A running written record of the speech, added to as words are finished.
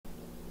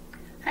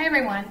Hi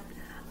everyone,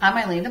 I'm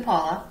Eileen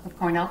of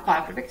Cornell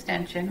Cooperative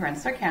Extension,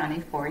 Rensselaer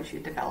County, 4-H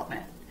Youth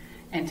Development.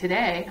 And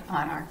today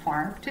on our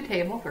Farm to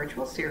Table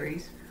virtual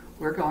series,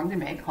 we're going to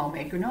make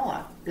homemade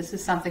granola. This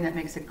is something that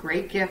makes a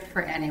great gift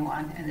for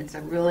anyone, and it's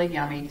a really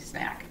yummy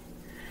snack.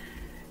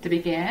 To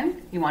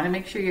begin, you want to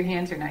make sure your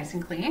hands are nice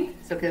and clean,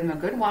 so give them a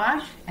good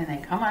wash and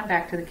then come on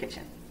back to the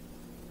kitchen.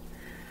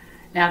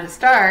 Now to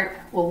start,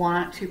 we'll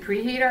want to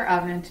preheat our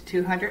oven to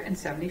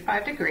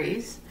 275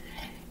 degrees.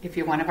 If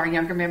you're one of our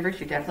younger members,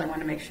 you definitely want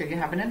to make sure you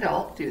have an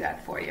adult do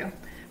that for you.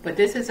 But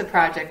this is a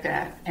project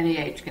that any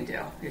age can do.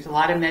 There's a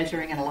lot of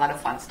measuring and a lot of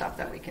fun stuff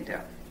that we can do.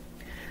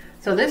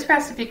 So this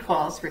recipe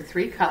calls for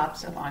 3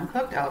 cups of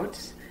uncooked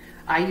oats.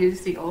 I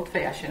use the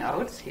old-fashioned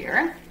oats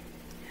here.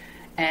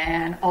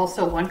 And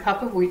also 1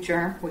 cup of wheat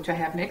germ, which I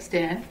have mixed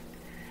in.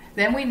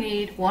 Then we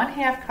need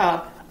 1/2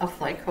 cup of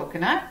flaked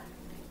coconut.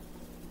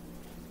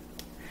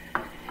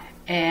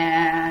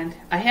 And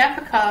a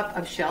 1/2 cup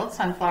of shelled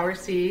sunflower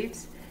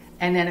seeds.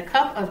 And then a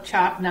cup of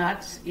chopped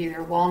nuts,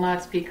 either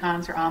walnuts,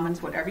 pecans, or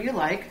almonds, whatever you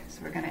like. So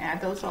we're going to add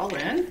those all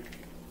in.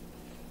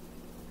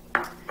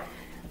 We're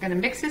going to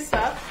mix this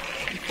up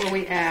before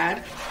we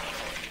add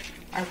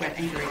our wet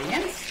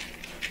ingredients.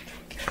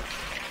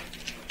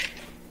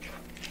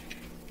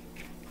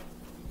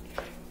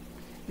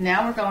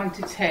 Now we're going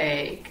to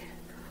take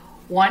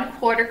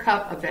 1/4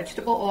 cup of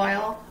vegetable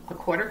oil,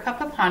 1/4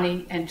 cup of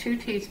honey, and 2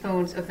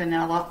 teaspoons of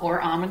vanilla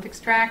or almond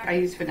extract. I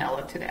use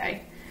vanilla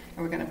today.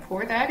 And we're going to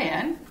pour that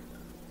in.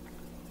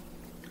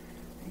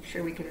 Make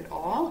sure we get it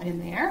all in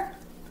there.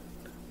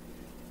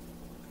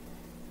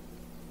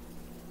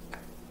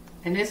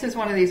 And this is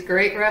one of these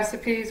great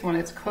recipes. When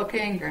it's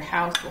cooking, your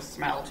house will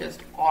smell just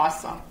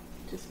awesome.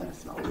 Just going to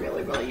smell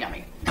really, really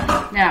yummy.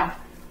 Now,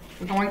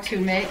 we're going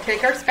to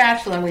take our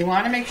spatula, and we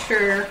want to make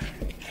sure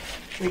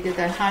we get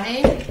that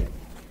honey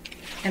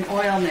and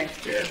oil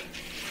mixture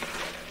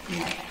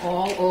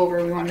all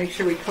over. We want to make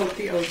sure we coat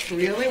the oats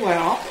really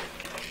well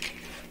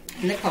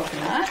in the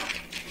coconut.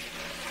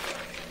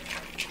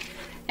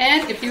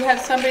 And if you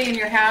have somebody in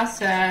your house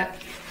that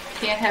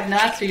can't have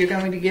nuts, or you're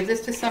going to give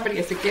this to somebody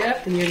as a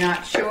gift and you're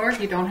not sure,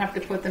 you don't have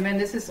to put them in.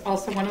 This is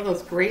also one of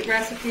those great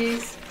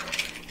recipes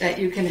that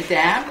you can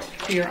adapt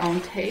to your own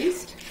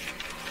taste.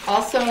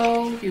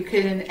 Also, you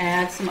can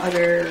add some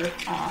other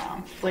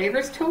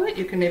flavors to it.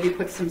 You can maybe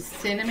put some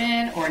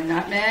cinnamon or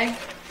nutmeg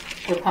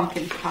or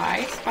pumpkin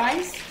pie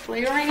spice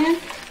flavoring in.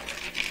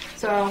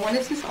 So when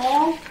this is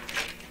all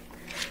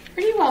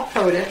pretty well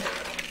coated,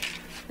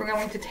 we're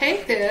going to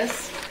take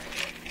this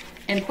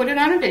and put it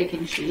on a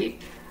baking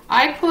sheet.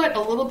 I put a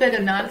little bit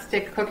of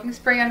non-stick cooking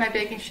spray on my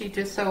baking sheet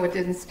just so it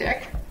didn't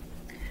stick.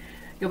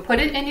 You'll put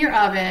it in your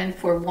oven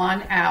for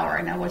 1 hour.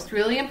 Now what's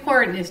really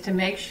important is to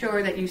make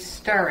sure that you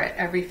stir it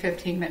every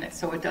 15 minutes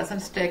so it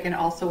doesn't stick and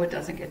also it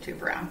doesn't get too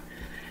brown.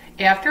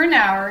 After an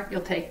hour,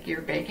 you'll take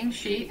your baking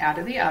sheet out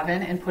of the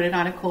oven and put it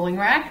on a cooling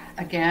rack.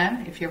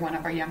 Again, if you're one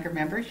of our younger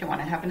members, you want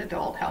to have an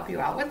adult help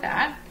you out with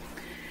that.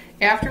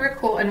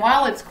 And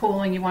while it's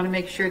cooling, you want to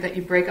make sure that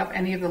you break up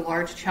any of the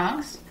large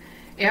chunks.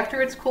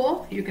 After it's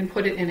cool, you can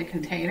put it in a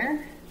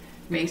container.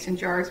 Mason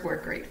jars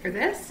work great for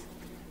this.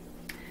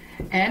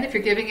 And if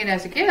you're giving it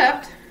as a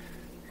gift,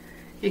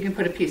 you can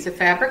put a piece of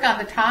fabric on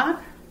the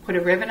top, put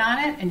a ribbon on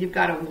it, and you've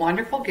got a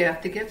wonderful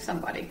gift to give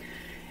somebody.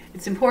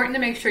 It's important to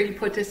make sure you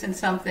put this in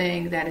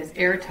something that is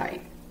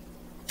airtight.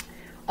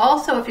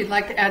 Also, if you'd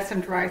like to add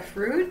some dry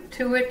fruit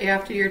to it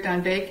after you're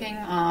done baking,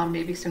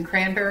 maybe some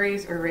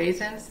cranberries or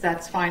raisins,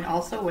 that's fine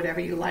also, whatever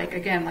you like.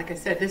 Again, like I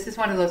said, this is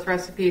one of those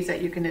recipes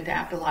that you can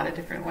adapt a lot of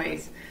different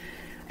ways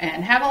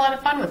and have a lot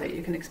of fun with it.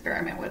 You can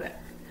experiment with it.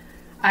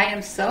 I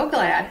am so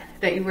glad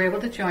that you were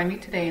able to join me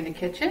today in the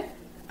kitchen.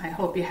 I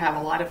hope you have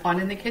a lot of fun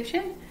in the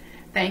kitchen.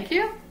 Thank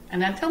you,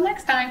 and until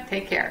next time,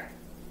 take care.